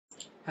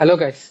Hello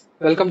guys,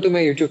 welcome to my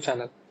YouTube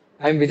channel.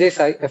 I am Vijay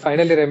Sai, a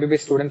final year MBBS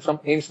student from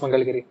AIMS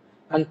Mangalgiri.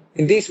 And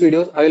in these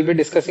videos, I will be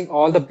discussing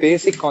all the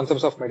basic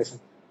concepts of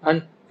medicine.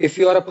 And if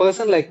you are a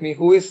person like me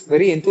who is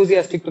very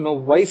enthusiastic to know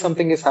why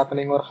something is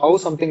happening or how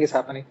something is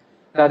happening,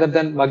 rather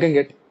than mugging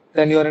it,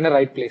 then you are in the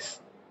right place.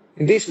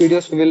 In these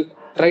videos, we will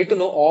try to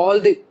know all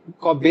the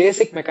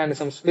basic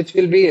mechanisms which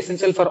will be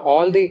essential for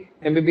all the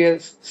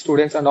MBBS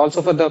students and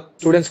also for the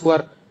students who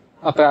are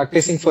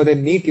practicing for their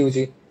NEET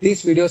UG.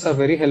 These videos are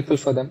very helpful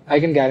for them. I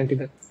can guarantee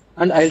that.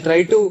 And I'll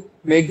try to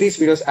make these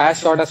videos as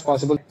short as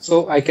possible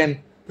so I can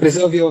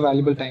preserve your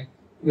valuable time.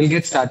 We'll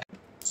get started.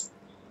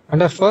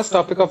 And our first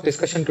topic of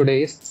discussion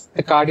today is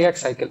the cardiac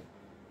cycle.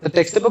 The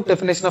textbook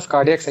definition of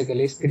cardiac cycle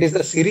is it is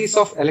the series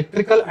of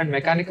electrical and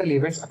mechanical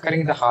events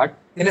occurring in the heart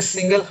in a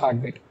single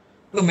heartbeat.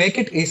 To make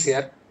it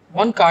easier,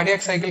 one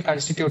cardiac cycle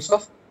constitutes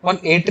of one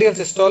atrial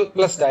systole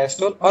plus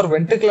diastole or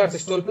ventricular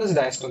systole plus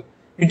diastole.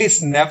 It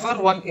is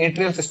never one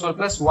atrial systole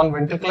plus one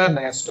ventricular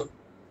diastole.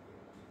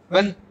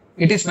 When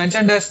it is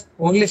mentioned as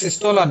only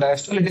systole or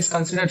diastole, it is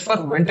considered for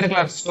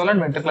ventricular systole and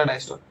ventricular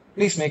diastole.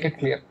 Please make it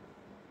clear.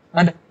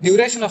 And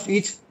duration of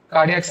each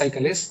cardiac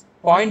cycle is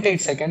 0.8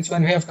 seconds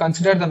when we have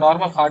considered the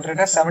normal heart rate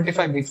as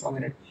 75 beats per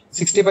minute.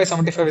 60 by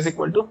 75 is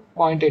equal to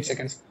 0.8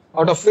 seconds,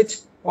 out of which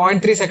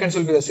 0.3 seconds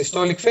will be the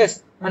systolic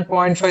phase and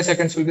 0.5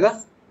 seconds will be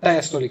the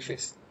diastolic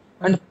phase.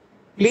 And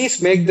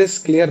please make this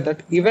clear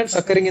that events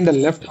occurring in the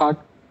left heart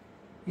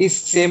is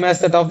same as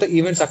that of the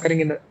events occurring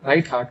in the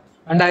right heart.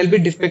 And I will be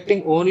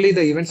depicting only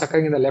the events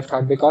occurring in the left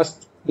heart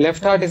because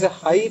left heart is a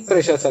high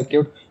pressure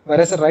circuit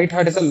whereas the right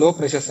heart is a low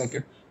pressure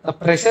circuit. The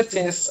pressure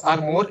changes are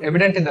more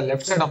evident in the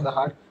left side of the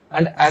heart,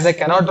 and as I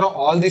cannot draw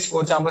all these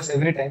four chambers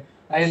every time,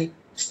 I'll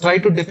try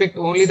to depict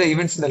only the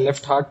events in the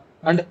left heart,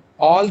 and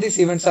all these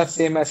events are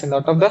same as in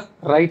that of the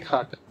right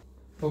heart.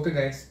 Okay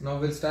guys, now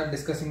we'll start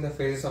discussing the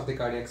phases of the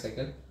cardiac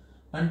cycle.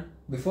 And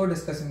before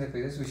discussing the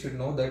phases, we should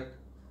know that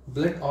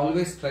blood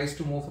always tries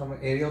to move from an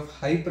area of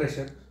high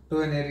pressure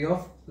to an area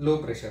of low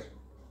pressure.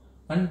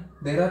 And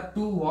there are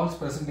two walls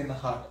present in the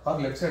heart or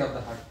left side of the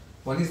heart.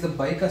 One is the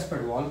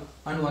bicuspid wall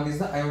and one is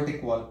the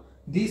aortic wall.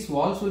 These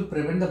walls will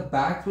prevent the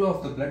backflow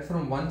of the blood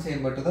from one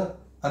chamber to the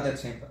other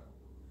chamber.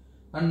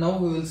 And now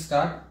we will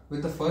start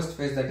with the first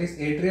phase, that is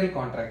atrial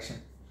contraction.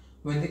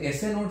 When the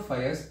SA node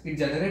fires, it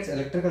generates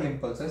electrical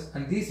impulses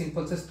and these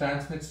impulses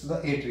transmits to the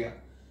atria.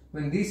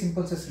 When these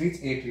impulses reach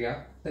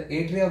atria, the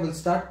atria will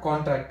start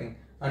contracting,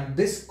 and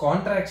this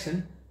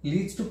contraction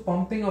leads to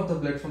pumping of the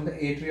blood from the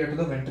atria to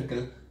the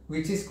ventricle,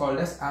 which is called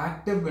as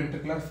active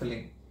ventricular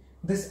filling.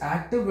 This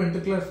active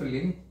ventricular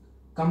filling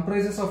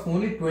comprises of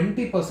only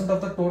 20% of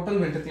the total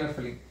ventricular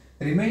filling.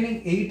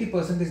 Remaining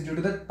 80% is due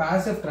to the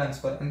passive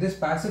transfer, and this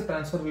passive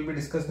transfer will be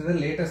discussed in the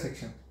later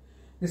section.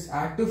 This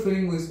active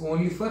filling is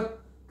only for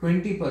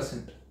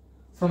 20%.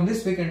 From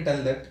this we can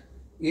tell that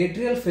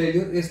atrial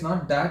failure is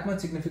not that much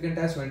significant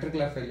as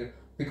ventricular failure,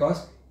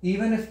 because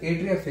even if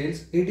atria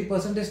fails,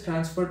 80% is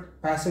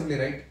transferred passively,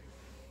 right?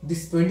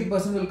 This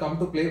 20% will come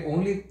to play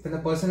only when the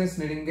person is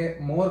needing a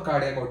more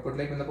cardiac output,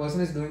 like when the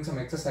person is doing some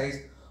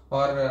exercise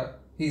or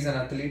he is an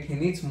athlete, he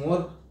needs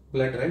more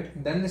blood,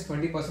 right? Then this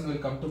 20% will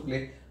come to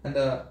play and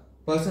the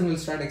person will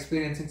start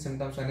experiencing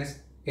symptoms when his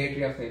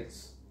atria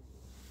fails.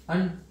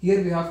 And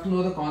here we have to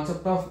know the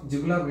concept of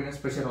jugular venous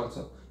pressure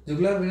also.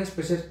 Jugular venous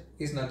pressure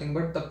is nothing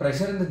but the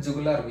pressure in the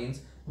jugular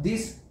veins.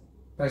 This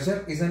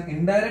pressure is an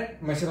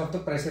indirect measure of the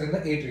pressure in the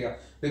atria.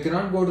 We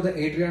cannot go to the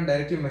atria and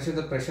directly measure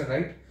the pressure,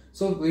 right?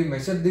 So we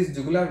measure this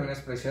jugular venous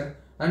pressure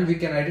and we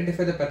can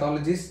identify the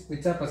pathologies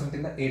which are present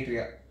in the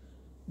atria.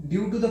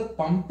 Due to the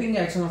pumping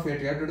action of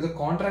atria, due to the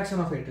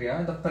contraction of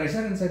atria, the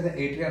pressure inside the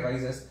atria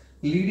rises,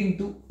 leading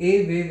to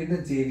A wave in the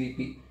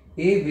JVP.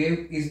 A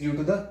wave is due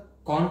to the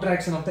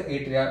contraction of the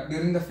atria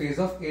during the phase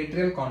of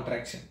atrial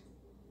contraction.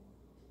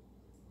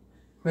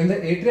 When the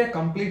atria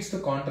completes to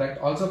contract,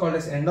 also called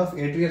as end of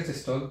atrial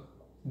systole,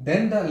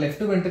 then the left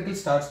ventricle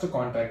starts to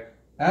contract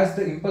as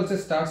the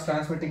impulses starts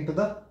transmitting to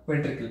the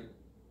ventricle.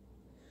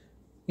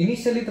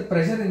 Initially, the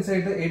pressure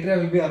inside the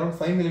atria will be around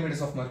 5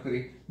 millimeters of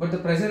mercury, but the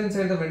pressure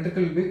inside the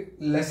ventricle will be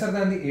lesser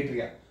than the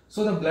atria.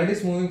 So the blood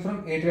is moving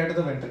from atria to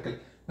the ventricle.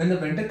 When the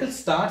ventricle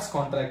starts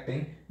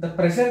contracting, the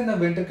pressure in the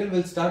ventricle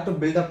will start to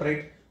build up,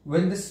 right?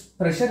 When this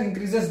pressure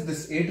increases,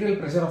 this atrial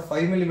pressure of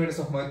 5 millimeters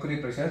of mercury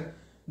pressure,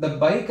 the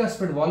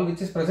bicuspid wall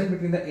which is present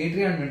between the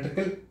atria and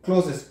ventricle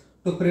closes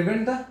to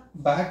prevent the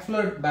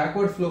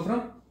backward flow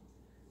from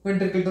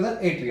ventricle to the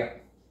atria.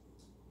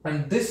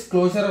 And this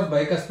closure of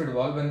bicuspid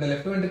wall, when the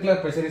left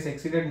ventricular pressure is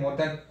exceeded more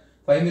than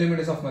 5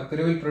 millimeters of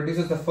mercury, will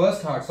produce the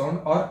first heart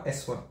sound or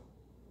S1.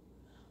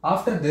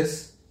 After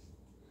this,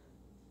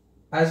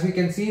 as we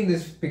can see in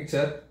this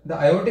picture, the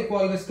aortic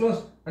valve is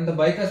closed and the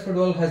bicuspid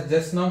valve has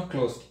just now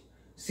closed.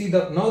 See,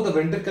 now the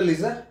ventricle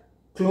is a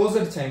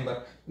closed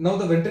chamber. Now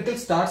the ventricle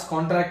starts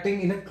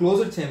contracting in a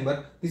closed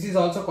chamber. This is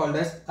also called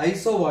as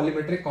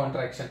isovolumetric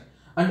contraction.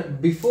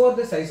 And before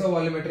this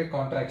isovolumetric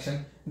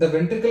contraction, the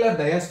ventricular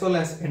diastole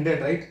has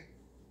ended, right?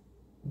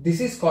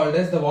 This is called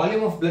as the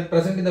volume of blood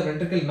present in the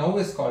ventricle now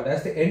is called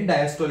as the end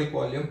diastolic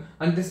volume,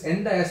 and this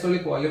end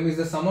diastolic volume is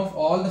the sum of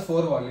all the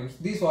 4 volumes.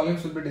 These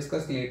volumes will be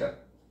discussed later.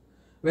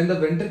 When the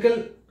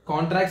ventricle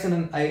contracts in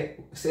an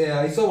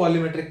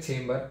isovolumetric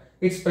chamber,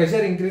 its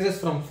pressure increases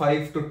from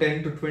 5 to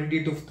 10 to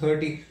 20 to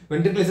 30.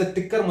 Ventricle is a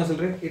thicker muscle,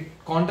 right?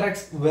 It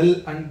contracts well,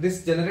 and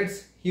this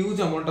generates huge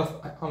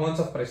amounts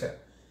of pressure.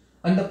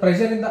 And the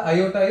pressure in the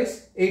aorta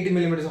is 80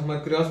 millimeters of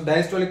mercury, or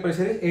diastolic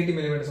pressure is 80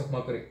 millimeters of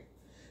mercury.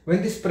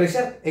 When this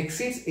pressure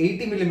exceeds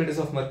 80 millimeters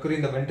of mercury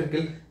in the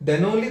ventricle,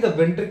 then only the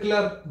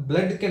ventricular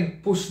blood can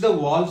push the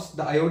valves,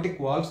 the aortic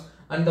valves,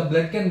 and the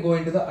blood can go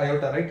into the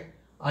aorta, right?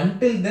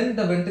 Until then,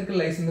 the ventricle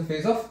lies in the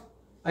phase of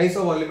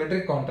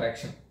isovolumetric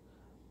contraction.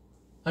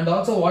 And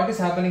also, what is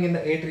happening in the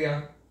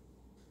atria?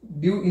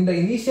 In the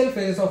initial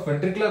phases of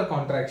ventricular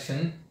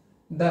contraction,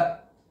 the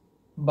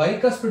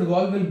bicuspid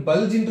valve will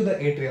bulge into the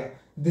atria.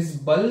 This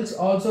bulge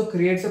also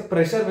creates a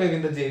pressure wave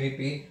in the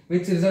JVP,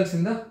 which results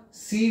in the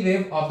C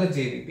wave of the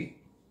JVP.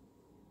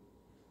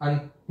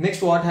 And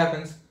next, what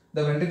happens?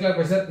 The ventricular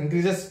pressure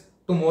increases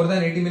to more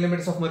than 80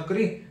 millimeters of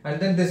mercury, and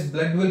then this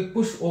blood will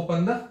push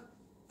open the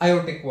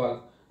aortic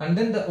valve. And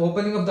then the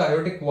opening of the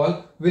aortic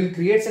valve will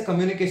create a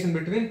communication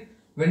between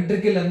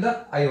ventricle and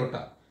the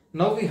aorta.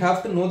 Now we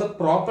have to know the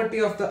property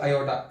of the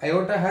aorta.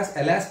 Aorta has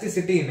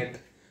elasticity in it.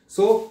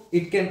 So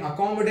it can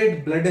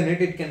accommodate blood in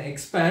it, it can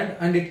expand,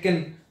 and it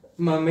can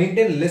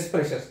maintain less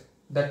pressure.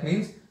 That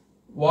means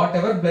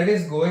whatever blood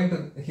is going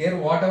to here,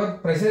 whatever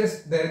pressure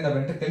is there in the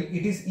ventricle,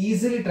 it is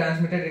easily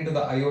transmitted into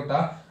the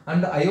aorta,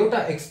 and the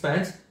aorta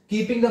expands,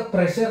 keeping the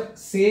pressure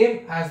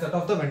same as that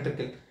of the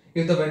ventricle.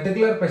 If the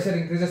ventricular pressure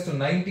increases to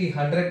 90,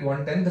 100,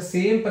 110, the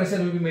same pressure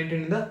will be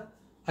maintained in the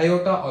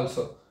aorta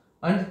also.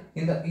 And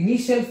in the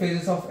initial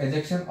phases of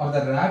ejection or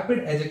the rapid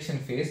ejection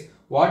phase,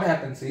 what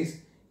happens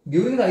is,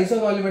 during the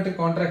isovolumetric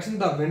contraction,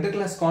 the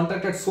ventricle has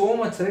contracted so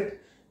much, right?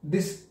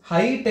 This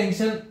high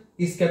tension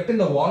is kept in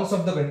the walls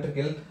of the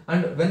ventricle,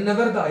 and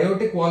whenever the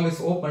aortic valve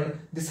is opened,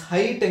 this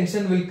high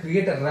tension will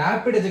create a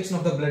rapid ejection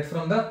of the blood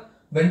from the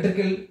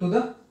ventricle to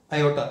the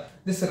aorta.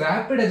 This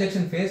rapid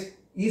ejection phase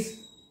is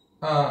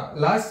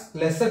lasts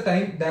lesser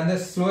time than the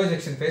slow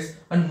ejection phase,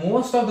 and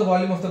most of the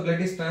volume of the blood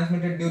is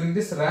transmitted during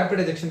this rapid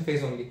ejection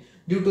phase only,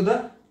 due to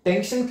the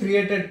tension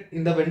created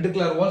in the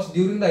ventricular walls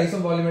during the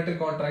isovolumetric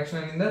contraction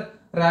and in the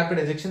rapid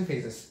ejection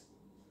phases.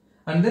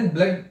 And then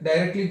blood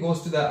directly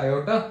goes to the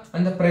aorta,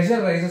 and the pressure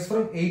rises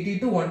from 80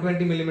 to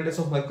 120 millimeters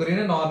of mercury in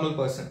a normal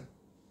person.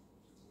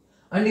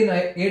 And in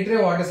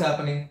atria, what is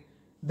happening?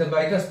 The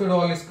bicuspid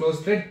valve is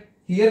closed, right?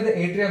 Here the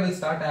atria will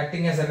start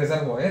acting as a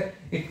reservoir.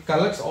 It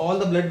collects all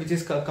the blood which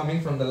is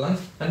coming from the lungs,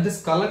 and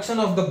this collection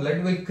of the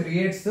blood will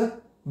create the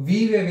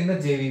V wave in the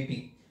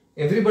JVP.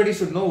 Everybody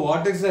should know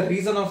what is the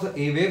reason of the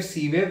A wave,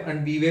 C wave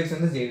and B waves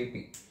in the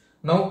JVP.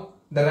 Now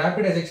the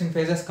rapid ejection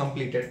phase has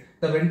completed.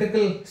 The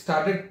ventricle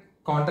started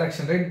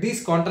contraction, right?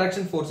 These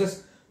contraction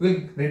forces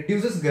will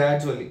reduces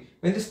gradually.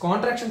 When this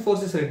contraction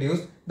force is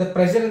reduced, the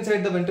pressure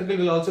inside the ventricle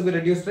will also be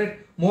reduced, right?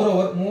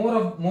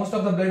 Moreover, most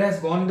of the blood has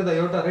gone into the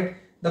aorta, right?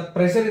 The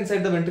pressure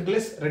inside the ventricle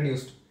is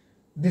reduced.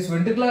 This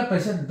ventricular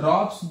pressure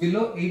drops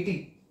below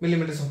 80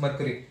 millimeters of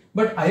mercury,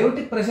 but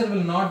aortic pressure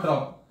will not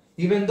drop.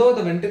 Even though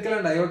the ventricle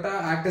and aorta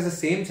act as the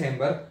same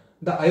chamber,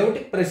 the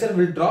aortic pressure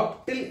will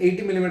drop till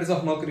 80 millimeters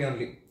of mercury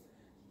only.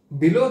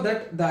 Below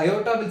that, the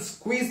aorta will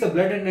squeeze the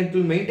blood and it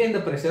will maintain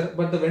the pressure,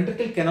 but the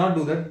ventricle cannot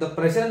do that. The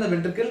pressure in the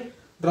ventricle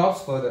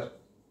drops further.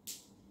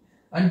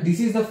 And this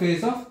is the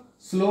phase of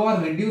slow or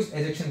reduced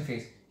ejection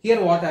phase.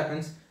 Here what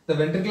happens? The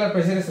ventricular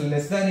pressure is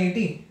less than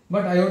 80,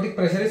 but aortic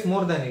pressure is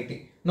more than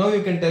 80. Now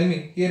you can tell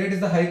me, here it is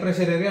the high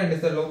pressure area and it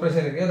is the low pressure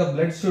area. The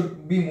blood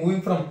should be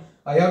moving from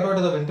aorta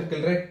to the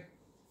ventricle, right?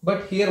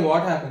 But here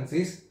what happens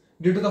is,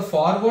 due to the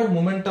forward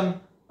momentum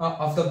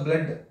of the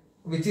blood,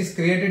 which is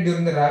created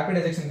during the rapid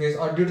ejection phase,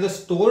 or due to the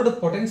stored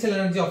potential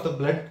energy of the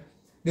blood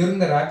during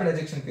the rapid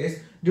ejection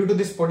phase, due to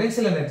this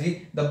potential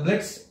energy, the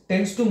blood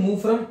tends to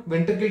move from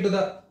ventricle to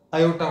the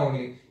aorta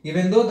only.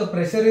 Even though the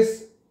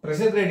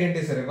pressure gradient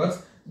is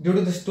reversed, due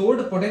to the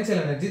stored potential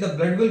energy, the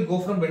blood will go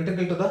from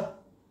ventricle to the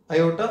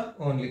aorta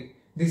only.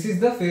 This is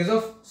the phase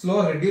of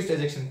slow or reduced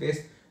ejection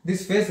phase.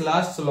 This phase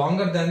lasts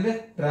longer than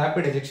the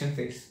rapid ejection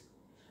phase.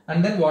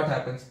 And then what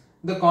happens?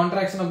 The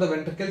contraction of the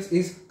ventricles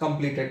is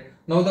completed.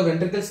 Now the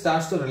ventricle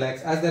starts to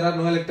relax. As there are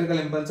no electrical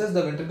impulses,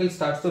 the ventricle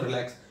starts to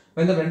relax.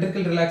 When the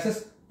ventricle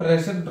relaxes,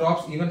 pressure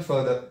drops even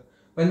further.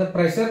 When the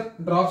pressure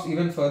drops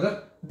even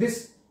further,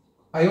 this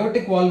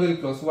aortic valve will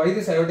close. Why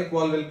this aortic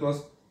valve will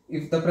close?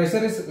 If the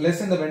pressure is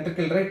less in the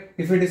ventricle, right?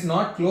 If it is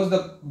not closed,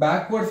 the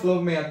backward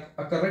flow may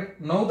occur,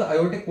 right? Now the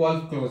aortic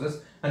valve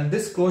closes, and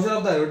this closure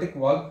of the aortic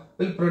valve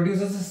will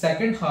produce a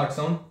second heart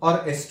sound, or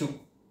S2.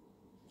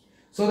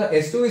 So the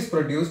S2 is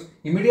produced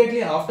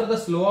immediately after the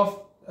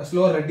slow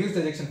or reduced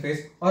ejection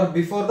phase, or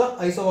before the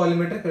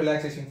isovolumetric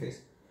relaxation phase.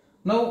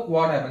 Now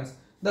what happens?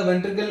 The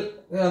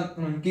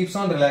ventricle keeps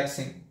on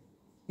relaxing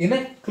in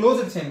a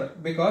closed chamber,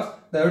 because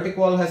the aortic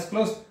valve has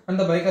closed and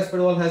the bicuspid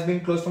valve has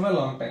been closed from a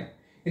long time.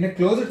 In a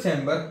closed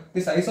chamber,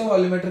 this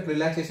isovolumetric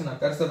relaxation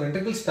occurs, the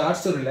ventricle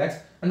starts to relax,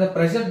 and the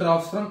pressure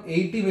drops from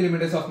 80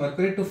 millimeters of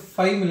mercury to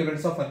 5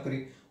 millimeters of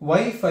mercury.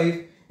 Why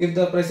 5? If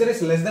the pressure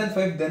is less than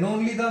 5, then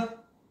only the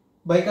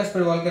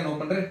bicuspid valve can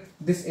open, right?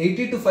 This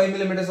 80 to 5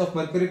 millimeters of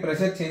mercury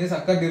pressure changes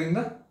occur during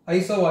the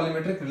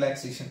isovolumetric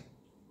relaxation.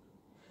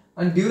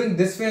 And during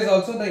this phase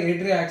also the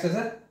atria acts as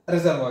a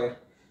reservoir.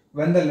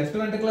 When the left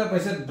ventricular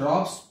pressure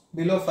drops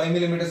below 5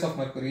 millimeters of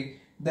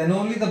mercury, then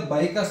only the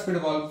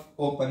bicuspid valve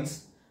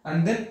opens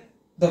and then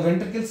the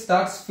ventricle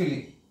starts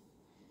filling.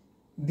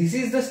 This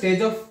is the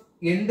stage of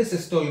end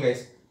systole,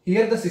 guys.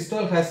 Here the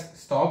systole has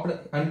stopped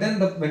and then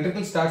the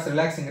ventricle starts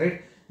relaxing,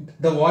 right?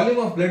 The volume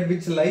of blood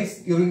which lies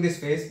during this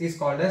phase is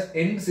called as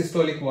end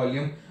systolic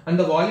volume, and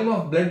the volume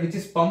of blood which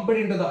is pumped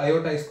into the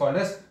aorta is called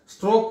as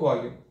stroke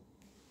volume.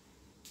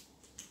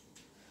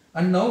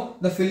 And now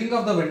the filling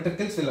of the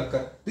ventricles will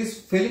occur. This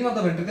filling of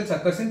the ventricles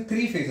occurs in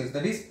 3 phases,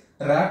 that is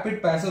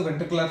rapid passive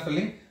ventricular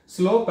filling,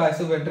 slow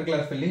passive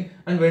ventricular filling,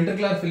 and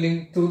ventricular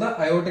filling through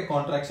the aortic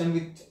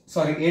contraction,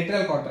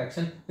 atrial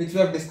contraction, which we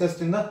have discussed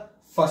in the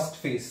first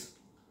phase.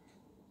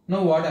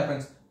 Now what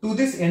happens? To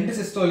this end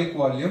systolic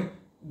volume,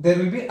 there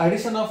will be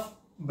addition of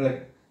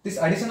blood. This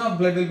addition of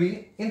blood will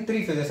be in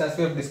 3 phases as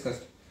we have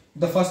discussed.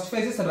 The first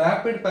phase is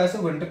rapid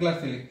passive ventricular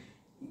filling.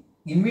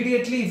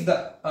 Immediately if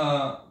the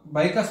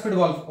bicuspid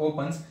valve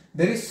opens,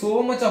 there is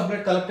so much of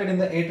blood collected in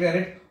the atria,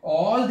 right?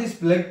 All this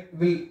blood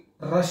will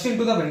rush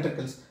into the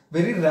ventricles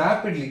very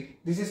rapidly.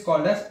 This is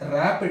called as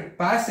rapid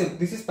passive.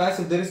 This is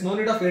passive. There is no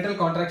need of atrial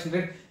contraction,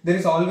 right? There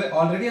is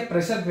already a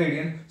pressure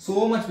gradient.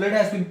 So much blood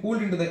has been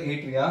pulled into the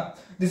atria.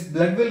 This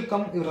blood will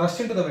rush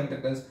into the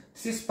ventricles.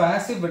 This is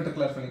passive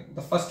ventricular filling.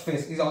 The first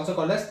phase is also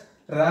called as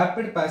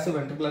rapid passive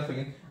ventricular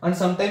filling. And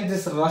sometimes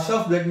this rush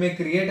of blood may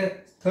create a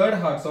third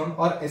heart sound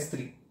or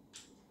S3.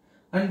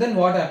 And then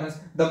what happens?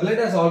 The blood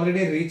has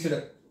already reached,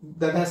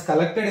 that has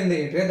collected in the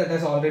atria, that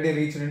has already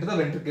reached into the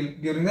ventricle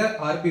during the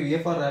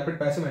RPVF or rapid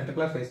passive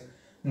ventricular phase.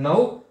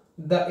 Now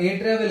the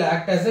atria will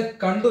act as a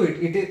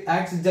conduit. It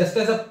acts just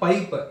as a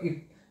pipe.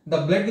 The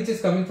blood which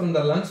is coming from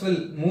the lungs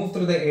will move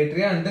through the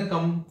atria and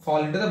then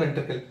fall into the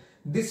ventricle.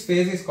 This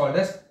phase is called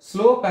as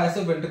slow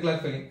passive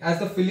ventricular filling, as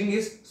the filling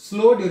is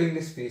slow during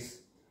this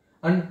phase.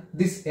 And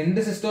this end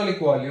systolic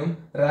volume,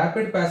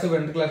 rapid passive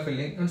ventricular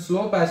filling and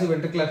slow passive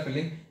ventricular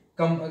filling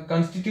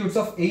constitutes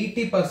of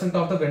 80%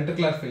 of the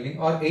ventricular filling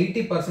or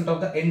 80%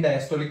 of the end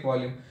diastolic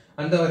volume,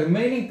 and the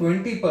remaining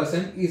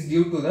 20% is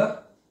due to the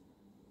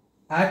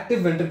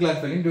active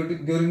ventricular filling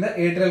during the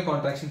atrial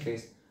contraction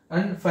phase.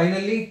 And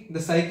finally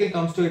the cycle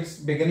comes to its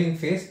beginning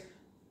phase,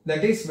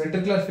 that is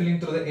ventricular filling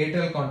through the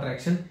atrial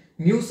contraction.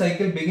 New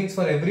cycle begins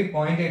for every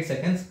 0.8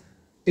 seconds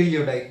till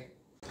you die.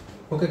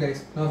 Okay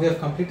guys, now we have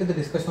completed the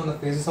discussion on the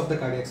phases of the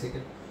cardiac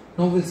cycle.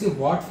 Now we'll see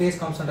what phase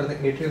comes under the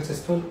atrial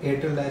systole,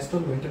 atrial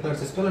diastole, ventricular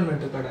systole and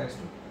ventricular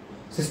diastole.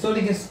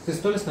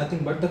 Systole is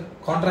nothing but the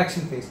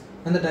contraction phase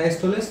and the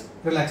diastole is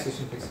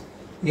relaxation phase.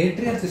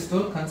 Atrial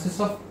systole consists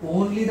of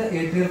only the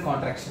atrial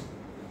contraction.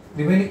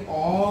 Remaining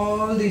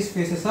all these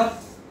phases are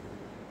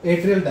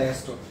atrial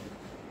diastole.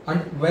 And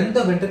when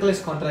the ventricle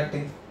is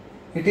contracting,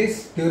 it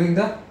is during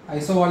the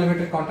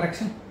isovolumetric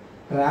contraction,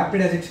 rapid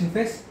ejection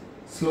phase,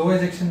 slow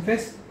ejection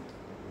phase.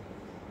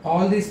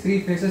 All these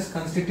 3 phases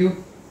constitute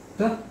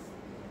the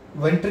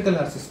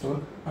ventricular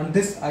systole, and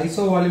this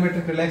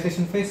isovolumetric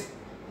relaxation phase,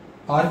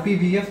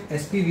 RPVF,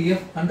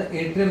 SPVF and the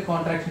atrial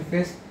contraction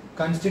phase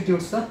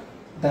constitutes the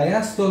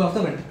diastole of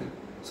the ventricle.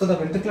 So the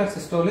ventricular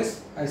systole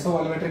is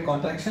isovolumetric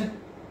contraction,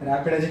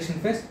 rapid ejection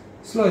phase,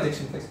 slow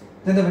ejection phase.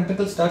 Then the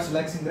ventricle starts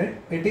relaxing, right?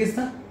 It is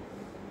the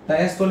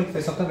diastolic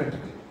phase of the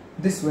ventricle.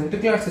 This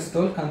ventricular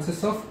systole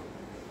consists of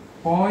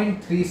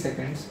 0.3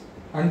 seconds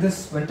and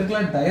this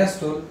ventricular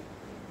diastole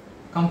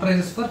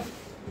comprises for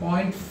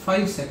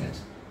 0.5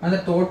 seconds, and the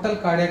total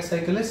cardiac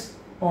cycle is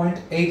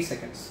 0.8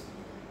 seconds.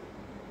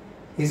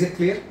 Is it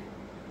clear?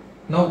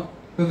 Now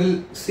we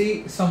will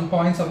see some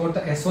points about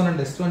the S1 and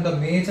S2 and the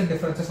major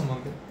differences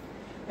among them.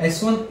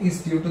 S1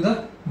 is due to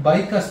the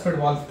bicuspid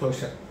valve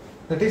closure,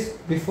 that is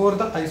before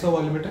the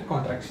isovolumetric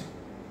contraction,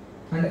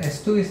 and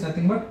S2 is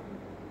nothing but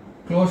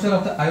closure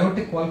of the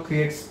aortic valve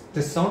creates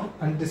this sound,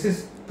 and this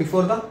is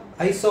before the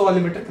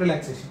isovolumetric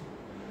relaxation.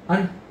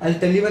 And I'll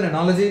tell you an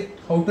analogy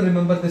how to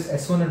remember this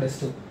S1 and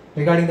S2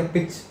 regarding the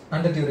pitch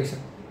and the duration.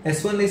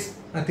 S1 is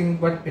nothing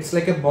but it's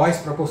like a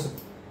boy's proposal.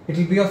 It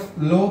will be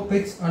of low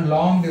pitch and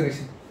long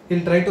duration.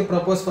 He'll try to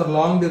propose for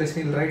long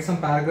duration. He'll write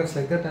some paragraphs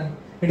like that, and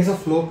it is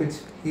of low pitch.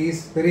 He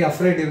is very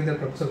afraid during the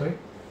proposal, right?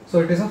 So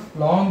it is of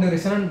long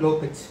duration and low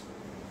pitch.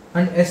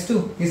 And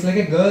S2 is like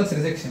a girl's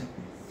rejection.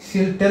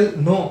 She'll tell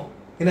no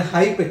in a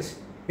high pitch.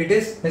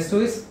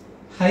 S2 is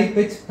high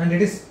pitch and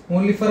it is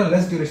only for a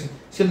less duration.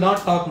 She'll not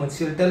talk much.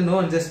 She'll tell no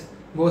and just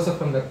goes up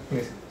from that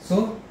place.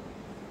 So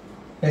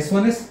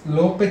S1 is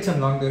low pitch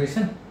and long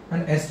duration,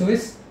 and S2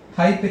 is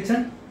high pitch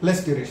and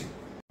less duration.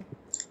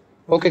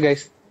 Okay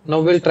guys, now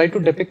we'll try to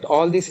depict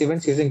all these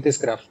events using this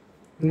graph.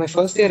 In my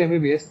first year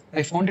MBBS,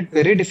 I found it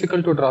very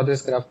difficult to draw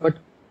this graph, but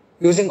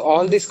using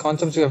all these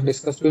concepts we have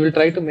discussed, we will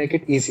try to make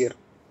it easier.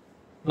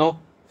 Now,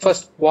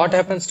 first, what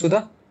happens to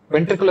the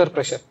ventricular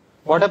pressure?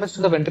 What happens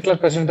to the ventricular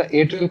pressure in the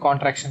atrial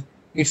contraction?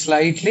 it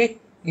slightly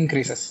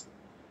increases.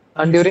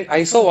 And during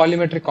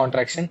isovolumetric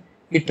contraction,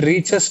 it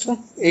reaches to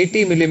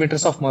 80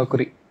 millimeters of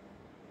mercury.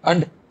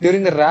 And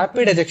during the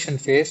rapid ejection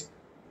phase,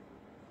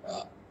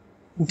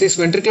 this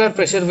ventricular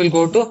pressure will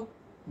go to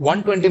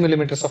 120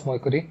 millimeters of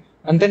mercury.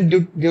 And then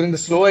during the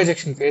slow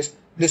ejection phase,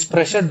 this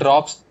pressure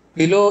drops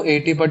below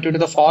 80, but due to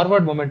the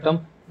forward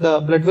momentum, the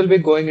blood will be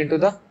going into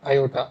the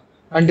aorta.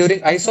 And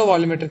during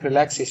isovolumetric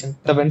relaxation,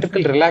 the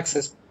ventricle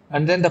relaxes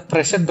and then the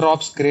pressure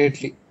drops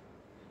greatly.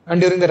 And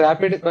during the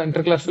rapid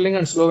ventricular filling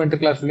and slow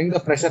ventricular filling, the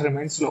pressure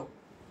remains low.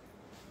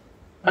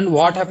 And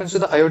what happens to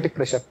the aortic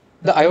pressure?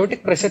 The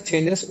aortic pressure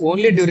changes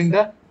only during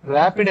the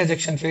rapid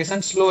ejection phase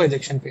and slow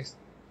ejection phase.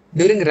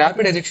 During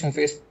rapid ejection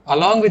phase,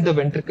 along with the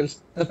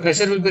ventricles, the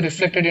pressure will be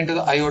reflected into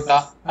the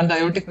aorta and the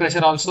aortic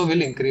pressure also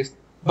will increase.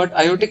 But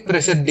aortic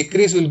pressure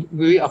decrease will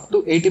be up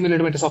to 80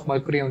 millimeters of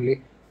mercury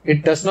only.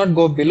 It does not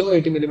go below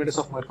 80 millimeters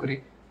of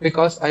mercury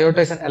because aorta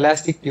is an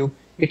elastic tube.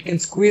 It can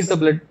squeeze the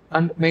blood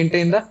and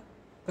maintain the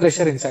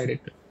pressure inside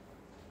it.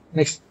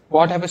 Next,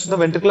 what happens to the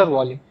ventricular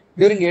volume?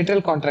 During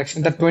atrial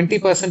contraction, the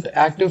 20%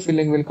 active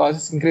filling will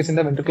cause increase in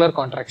the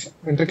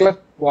ventricular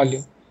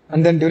volume.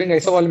 And then during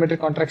isovolumetric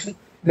contraction,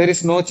 there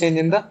is no change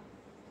in the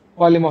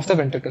volume of the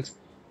ventricles.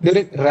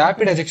 During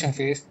rapid ejection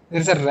phase,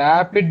 there is a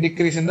rapid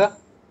decrease in the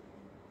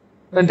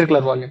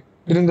ventricular volume.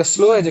 During the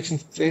slow ejection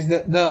phase,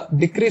 the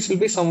decrease will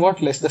be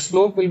somewhat less. The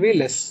slope will be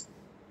less.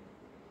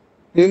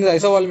 During the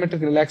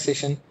isovolumetric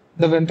relaxation,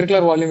 the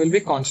ventricular volume will be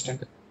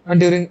constant. And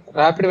during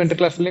rapid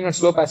ventricular filling and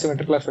slow passive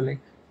ventricular filling,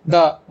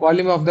 the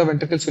volume of the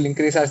ventricles will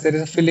increase as there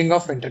is a filling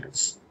of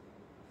ventricles.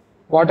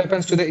 What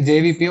happens to the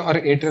JVP or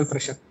atrial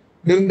pressure?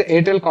 During the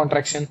atrial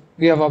contraction,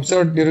 we have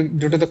observed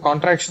due to the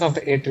contraction of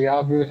the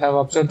atria, we have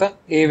observed the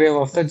A wave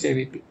of the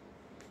JVP.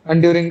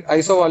 And during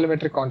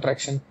isovolumetric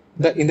contraction,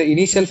 in the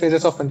initial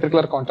phases of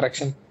ventricular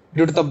contraction,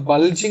 due to the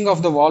bulging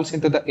of the walls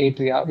into the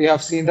atria, we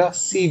have seen the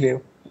C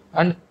wave.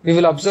 And we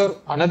will observe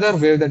another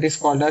wave that is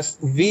called as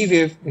V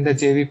wave in the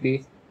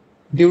JVP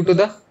due to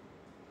the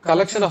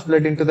collection of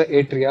blood into the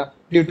atria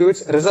due to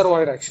its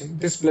reservoir action.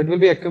 This blood will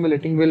be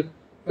accumulating, will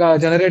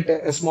generate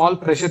a small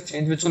pressure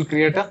change which will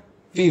create a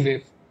V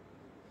wave.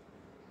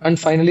 And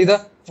finally,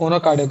 the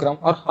phonocardiogram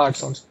or heart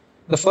sounds.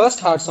 The first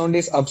heart sound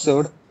is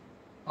observed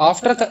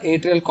after the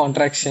atrial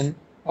contraction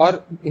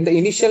or in the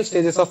initial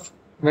stages of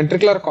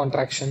ventricular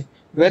contraction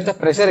where the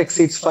pressure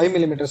exceeds 5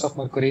 millimeters of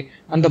mercury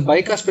and the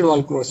bicuspid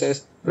valve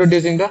closes,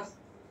 producing the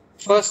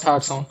first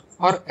heart sound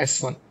or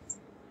S1.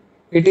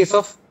 It is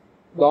of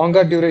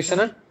longer duration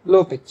and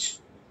low pitch.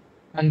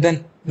 And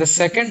then the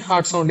second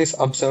heart sound is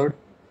observed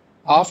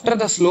after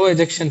the slow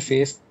ejection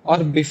phase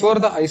or before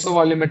the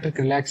isovolumetric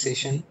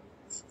relaxation,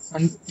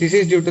 and this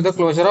is due to the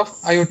closure of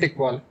aortic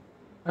valve,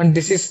 and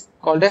this is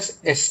called as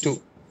S2.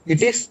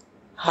 It is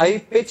high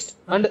pitched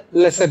and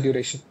lesser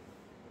duration.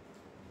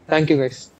 Thank you guys.